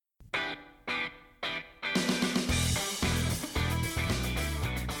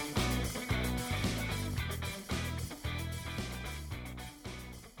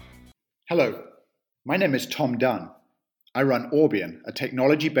Hello, my name is Tom Dunn. I run Orbion, a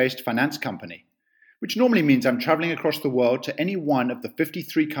technology-based finance company, which normally means I'm traveling across the world to any one of the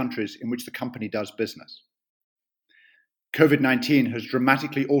 53 countries in which the company does business. COVID-19 has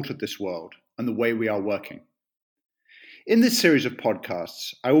dramatically altered this world and the way we are working. In this series of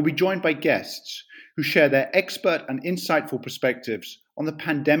podcasts, I will be joined by guests who share their expert and insightful perspectives on the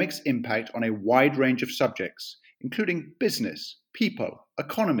pandemic's impact on a wide range of subjects, including business, people,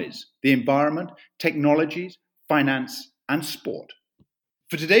 economies, the environment, technologies, finance, and sport.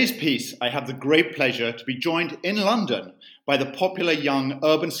 For today's piece, I have the great pleasure to be joined in London by the popular young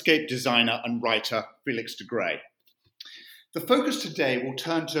urbanscape designer and writer Felix de Grey. The focus today will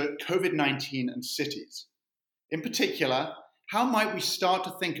turn to COVID-19 and cities. In particular, how might we start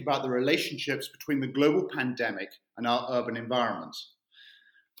to think about the relationships between the global pandemic and our urban environments?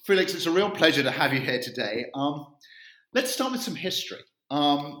 Felix, it's a real pleasure to have you here today. Let's start with some history.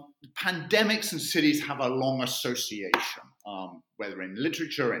 Pandemics and cities have a long association, whether in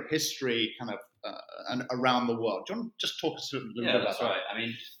literature and history, and around the world. Do you want to just talk us a little bit about that? Yeah, that's right.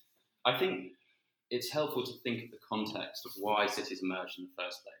 I think it's helpful to think of the context of why cities emerged in the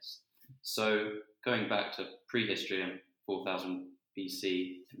first place. So going back to prehistory and 4000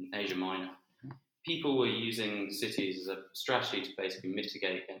 BC in Asia Minor, people were using cities as a strategy to basically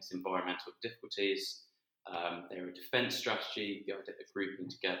mitigate against environmental difficulties. They were a defense strategy. The idea of grouping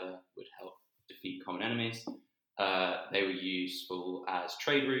together would help defeat common enemies. They were useful as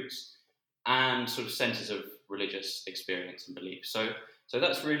trade routes and sort of centers of religious experience and belief. So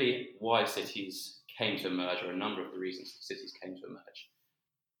that's really why cities came to emerge, or a number of the reasons cities came to emerge.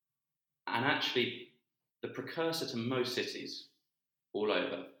 And actually, the precursor to most cities all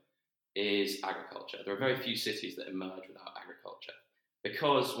over is agriculture. There are very few cities that emerge without agriculture.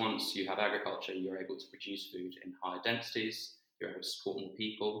 Because once you have agriculture, you're able to produce food in higher densities, you're able to support more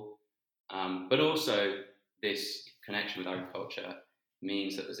people. But also, this connection with agriculture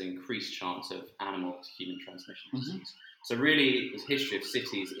means that there's an increased chance of animal to human transmission of disease. So really, the history of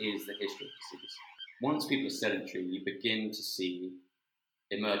cities is the history of disease. Once people are sedentary, you begin to see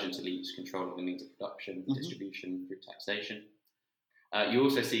emergent elites controlling the means of production, distribution through taxation. You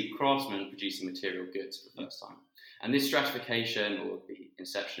also see craftsmen producing material goods for the first time. And this stratification, or the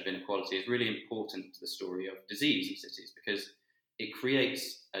inception of inequality, is really important to the story of disease in cities because it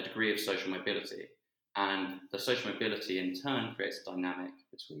creates a degree of social mobility. And the social mobility in turn creates a dynamic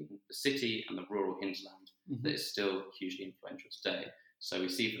between the city and the rural hinterland that is still hugely influential today. So we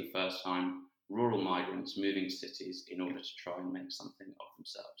see for the first time rural migrants moving to cities in order to try and make something of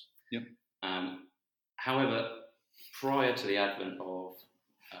themselves. Yep. However, prior to the advent of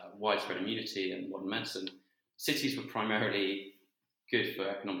widespread immunity and modern medicine, cities were primarily good for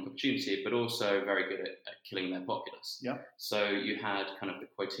economic opportunity, but also very good at killing their populace. Yep. So you had kind of the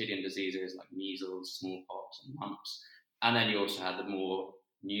quotidian diseases like measles, smallpox, and mumps. And then you also had the more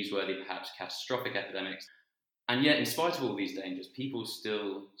newsworthy, perhaps catastrophic epidemics. And yet, in spite of all these dangers, people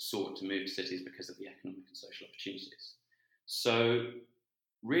still sought to move to cities because of the economic and social opportunities. So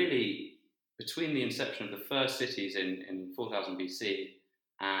really, between the inception of the first cities in 4000 BC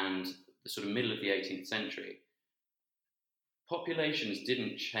and the sort of middle of the 18th century, populations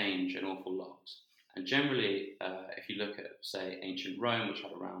didn't change an awful lot. And generally, if you look at, say, ancient Rome, which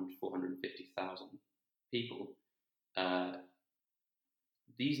had around 450,000 people,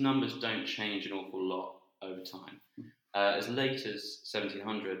 these numbers don't change an awful lot over time. As late as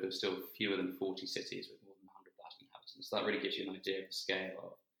 1700, there were still fewer than 40 cities with more than 100,000 inhabitants. So that really gives you an idea of the scale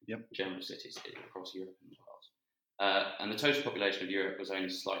of general cities across Europe and the world. And the total population of Europe was only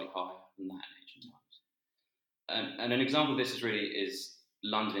slightly higher than that in ancient times. And an example of this is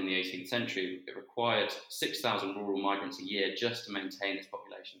London in the 18th century. It required 6,000 rural migrants a year just to maintain its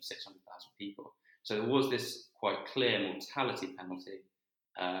population of 600,000 people. So there was this quite clear mortality penalty.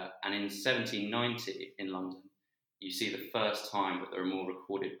 And in 1790 in London, you see the first time that there are more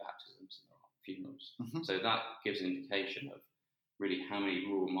recorded baptisms than there are funerals. So that gives an indication of really how many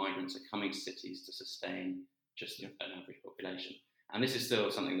rural migrants are coming to cities to sustain just an average population. And this is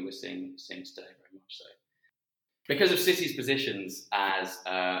still something that we're seeing today very much so. Because of cities' positions as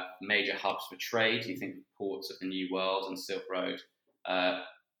major hubs for trade, you think of ports of the New World and Silk Road,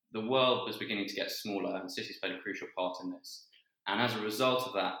 the world was beginning to get smaller and cities played a crucial part in this. And as a result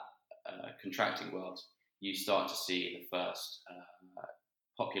of that contracting world, you start to see the first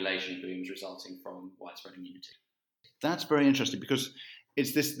population booms resulting from widespread immunity. That's very interesting because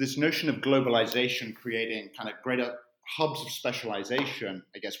it's this notion of globalization creating kind of greater hubs of specialization,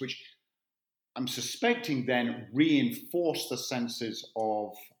 I guess, which I'm suspecting then reinforce the senses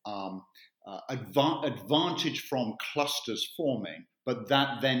of advantage from clusters forming, but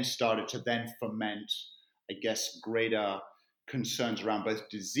that then started to then foment, I guess, greater concerns around both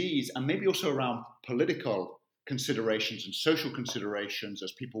disease and maybe also around political considerations and social considerations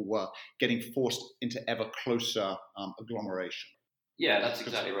as people were getting forced into ever closer agglomeration. Yeah, that's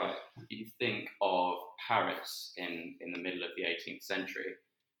exactly right. You think of Paris in the middle of the 18th century,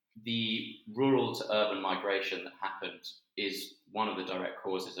 the rural to urban migration that happened is one of the direct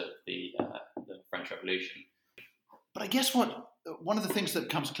causes of the French Revolution. But I guess one of the things that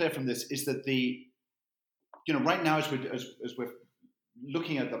comes clear from this is that right now as we're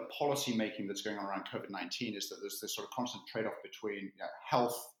looking at the policy making that's going on around COVID-19, is that there's this sort of constant trade-off between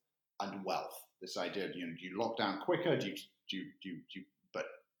health and wealth. This idea of, do you lock down quicker? Do you but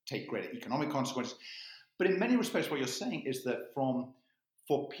take greater economic consequences? But in many respects, what you're saying is that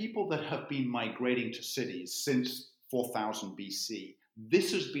for people that have been migrating to cities since 4000 BC,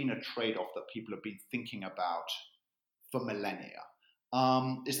 this has been a trade-off that people have been thinking about for millennia.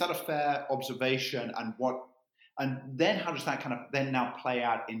 Is that a fair observation? And then how does that kind of then now play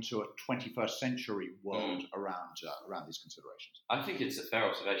out into a 21st century world around these considerations? I think it's a fair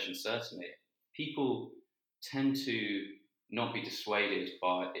observation, certainly. People tend to not be dissuaded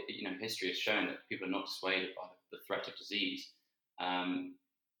by, history has shown that people are not dissuaded by the threat of disease.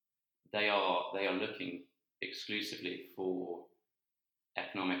 They are looking exclusively for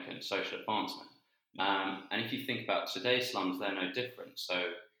economic and social advancement. And if you think about today's slums, they're no different.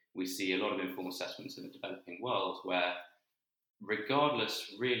 So we see a lot of informal settlements in the developing world where,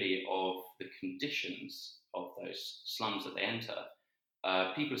 regardless really of the conditions of those slums that they enter,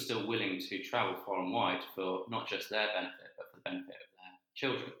 people are still willing to travel far and wide for not just their benefit, but for the benefit of their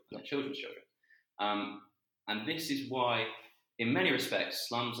children and their children's children. And this is why, in many respects,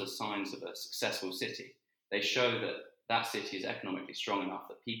 slums are signs of a successful city. They show that city is economically strong enough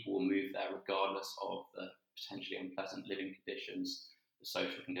that people will move there regardless of the potentially unpleasant living conditions, the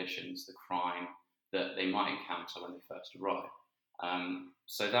social conditions, the crime that they might encounter when they first arrive.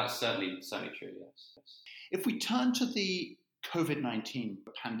 So that's certainly true, yes. If we turn to the COVID-19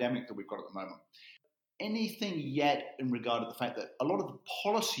 pandemic that we've got at the moment, anything yet in regard to the fact that a lot of the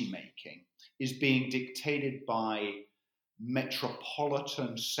policy making is being dictated by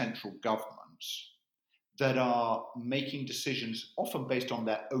metropolitan central governments that are making decisions often based on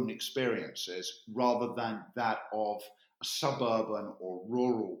their own experiences rather than that of suburban or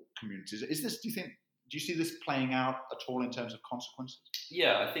rural communities? Do you see this playing out at all in terms of consequences?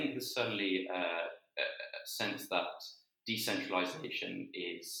 Yeah, I think there's certainly a sense that decentralization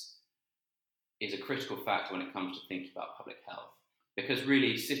is a critical factor when it comes to thinking about public health, because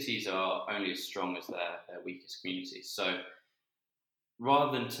really cities are only as strong as their weakest communities. So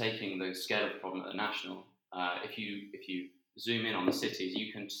rather than taking the scale of the problem at the national, if you zoom in on the cities,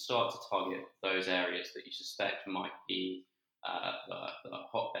 you can start to target those areas that you suspect might be the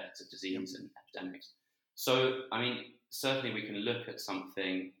hotbeds of disease and epidemics. So, certainly we can look at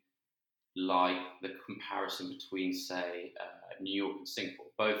something like the comparison between, say, New York and Singapore.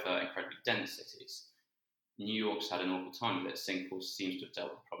 Both are incredibly dense cities. New York's had an awful time with it. Singapore seems to have dealt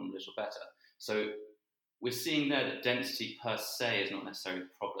with the problem a little better. So we're seeing there that density per se is not necessarily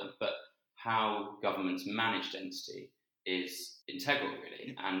a problem, but how governments manage density is integral,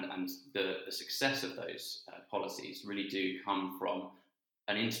 really. And the success of those policies really do come from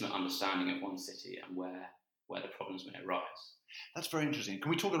an intimate understanding of one city and where the problems may arise. That's very interesting. Can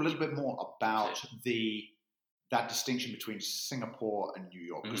we talk a little bit more about that distinction between Singapore and New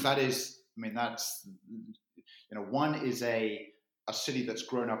York? Because one is a city that's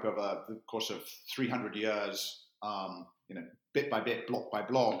grown up over the course of 300 years, bit by bit, block by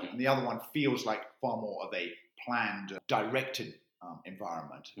block, and the other one feels like far more of a planned, directed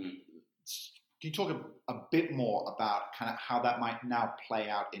environment. Can you talk a bit more about kind of how that might now play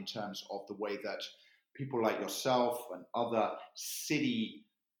out in terms of the way that people like yourself and other city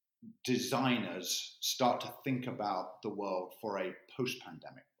designers start to think about the world for a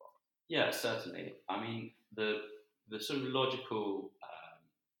post-pandemic world? Yeah, certainly. The sort of logical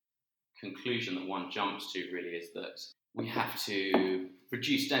conclusion that one jumps to really is that we have to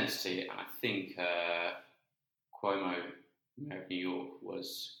reduce density, and I think Cuomo, Mayor of New York,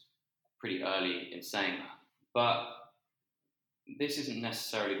 was pretty early in saying that. But this isn't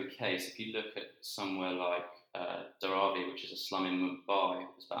necessarily the case. If you look at somewhere like Dharavi, which is a slum in Mumbai,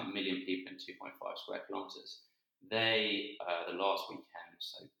 there's about 1 million people in 2.5 square kilometres. They, the last weekend,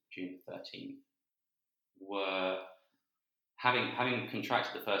 so June 13th, were having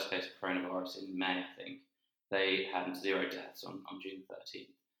contracted the first case of coronavirus in May, I think. They had 0 deaths on June 13th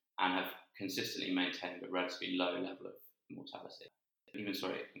and have consistently maintained a relatively low level of mortality.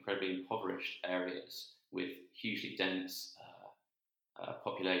 incredibly impoverished areas with hugely dense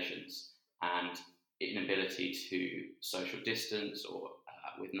populations and inability to social distance or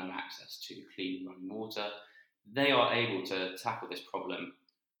with no access to clean running water, they are able to tackle this problem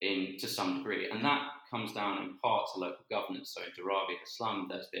to some degree. And that comes down in part to local governance. So in Dharavi, the slum,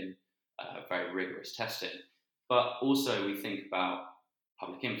 there's been very rigorous testing. But also we think about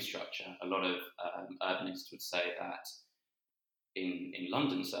public infrastructure. A lot of urbanists would say that in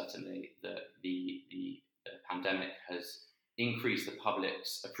London, certainly, the pandemic has increased the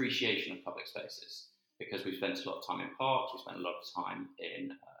public's appreciation of public spaces, because we've spent a lot of time in parks, we've spent a lot of time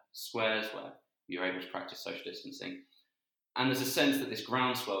in squares where you're able to practice social distancing. And there's a sense that this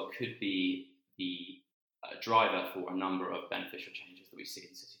groundswell could be the driver for a number of beneficial changes that we see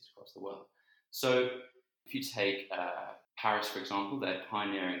in cities across the world. So if you take Paris, for example, they're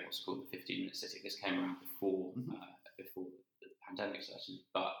pioneering what's called the 15-minute city. This came around before the pandemic, certainly.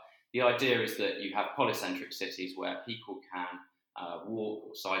 But the idea is that you have polycentric cities where people can walk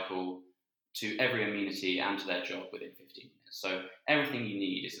or cycle to every amenity and to their job within 15 minutes. So everything you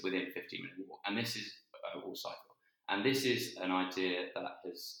need is within a 15-minute walk, and this is or cycle. And this is an idea that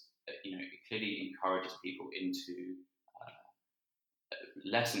has, it clearly encourages people into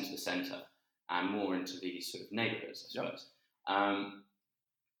less into the centre and more into these sort of neighbourhoods, I suppose. Yep.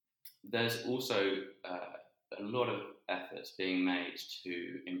 There's also a lot of efforts being made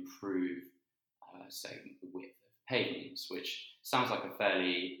to improve, say, the width of pavements, which sounds like a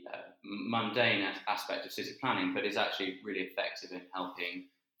fairly mundane aspect of city planning, but is actually really effective in helping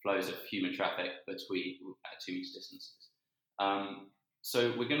flows of human traffic between 2 metre distances.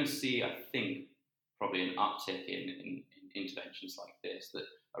 So we're going to see, I think, probably an uptick in interventions like this that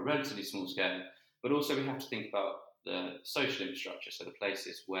are relatively small scale, but also we have to think about the social infrastructure, so the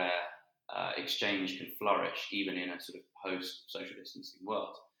places where exchange can flourish even in a sort of post-social distancing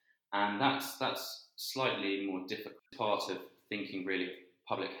world. And that's slightly more difficult part of thinking really of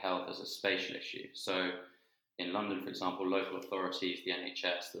public health as a spatial issue. So in London, for example, local authorities, the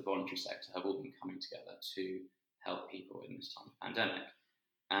NHS, the voluntary sector have all been coming together to help people in this time of pandemic.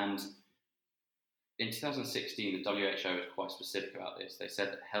 And in 2016, the WHO was quite specific about this. They said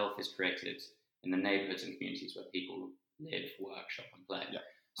that health is created in the neighbourhoods and communities where people live, work, shop and play. Yeah.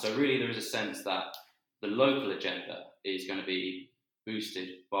 So really there is a sense that the local agenda is going to be boosted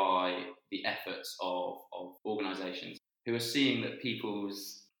by the efforts of organisations who are seeing that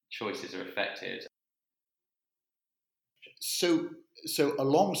people's choices are affected. So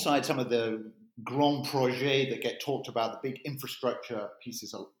alongside some of the grand projets that get talked about, the big infrastructure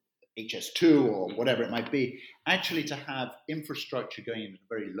pieces of HS2 or whatever it might be, actually to have infrastructure going in at a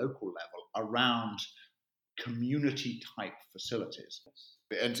very local level around community-type facilities.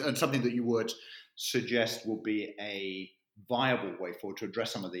 And something that you would suggest will be a viable way forward to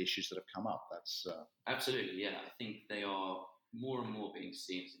address some of the issues that have come up. That's Absolutely, yeah. I think they are more and more being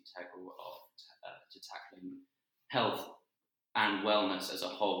seen as integral to tackling health and wellness as a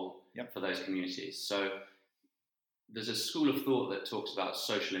whole for those communities. So there's a school of thought that talks about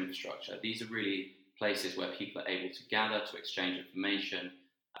social infrastructure. These are really places where people are able to gather, to exchange information.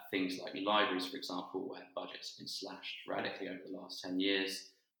 Things like libraries, for example, where budgets have been slashed radically over the last 10 years.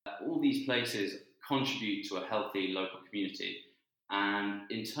 All these places contribute to a healthy local community, and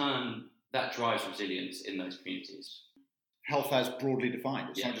in turn, that drives resilience in those communities. Health as broadly defined.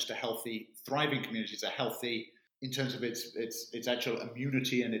 It's not just a healthy, thriving community, it's a healthy in terms of its actual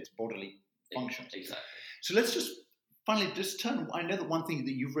immunity and its bodily functions. Exactly. So let's just finally just turn. I know that one thing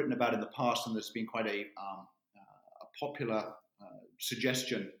that you've written about in the past, and there's been quite a popular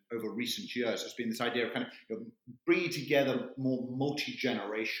suggestion over recent years, has been this idea of kind of bringing together more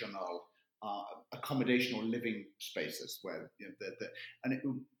multi-generational accommodational living spaces, where and it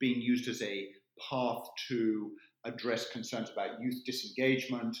being used as a path to address concerns about youth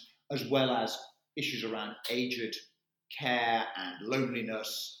disengagement, as well as issues around aged care and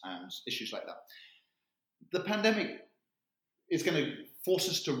loneliness and issues like that. The pandemic is going to force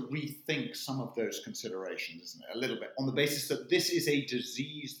us to rethink some of those considerations, isn't it, a little bit, on the basis that this is a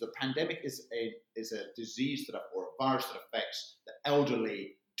disease. The pandemic is a disease or a virus that affects the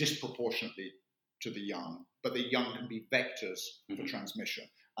elderly disproportionately to the young, but the young can be vectors for transmission.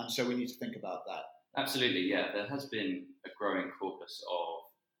 And so we need to think about that. Absolutely, yeah. There has been a growing corpus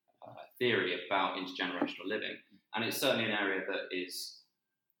of theory about intergenerational living, and it's certainly an area that is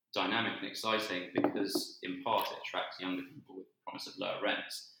dynamic and exciting because, in part, it attracts younger people with the promise of lower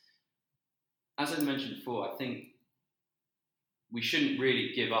rents. As I mentioned before, I think we shouldn't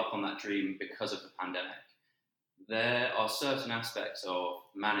really give up on that dream because of the pandemic. There are certain aspects of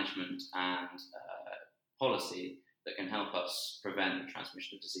management and policy that can help us prevent the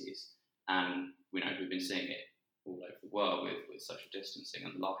transmission of disease. And we've been seeing it all over the world with social distancing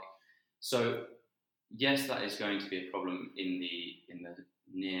and the like. So yes, that is going to be a problem in the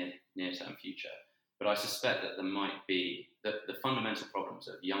near term future. But I suspect that there might be the fundamental problems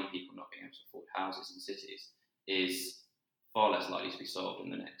of young people not being able to afford houses in cities is far less likely to be solved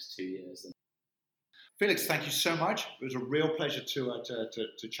in the next 2 years. Felix, thank you so much. It was a real pleasure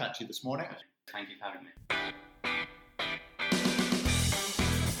to chat to you this morning. Thank you for having me.